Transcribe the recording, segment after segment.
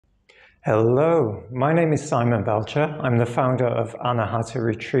Hello, my name is Simon Belcher. I'm the founder of Anahata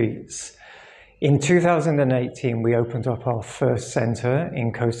Retreats. In 2018, we opened up our first center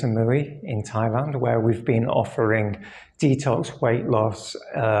in Koh Samui in Thailand, where we've been offering detox, weight loss,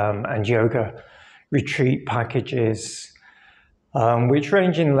 and yoga retreat packages, which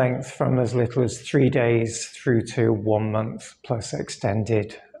range in length from as little as 3 days through to 1 month plus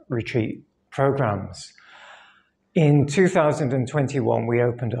extended retreat programs. In 2021, we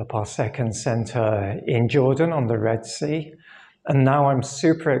opened up our second center in Jordan on the Red Sea. And now I'm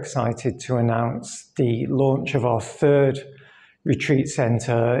super excited to announce the launch of our third retreat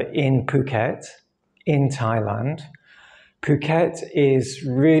center in Phuket, in Thailand. Phuket is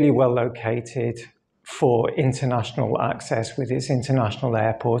really well located for international access with its international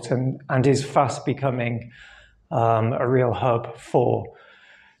airport and is fast becoming a real hub for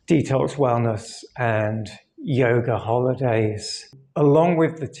detox wellness and yoga holidays. Along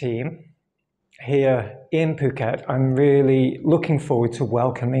with the team here in Phuket, I'm really looking forward to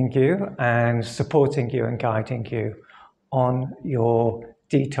welcoming you and supporting you and guiding you on your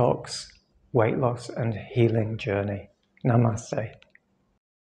detox, weight loss and healing journey. Namaste.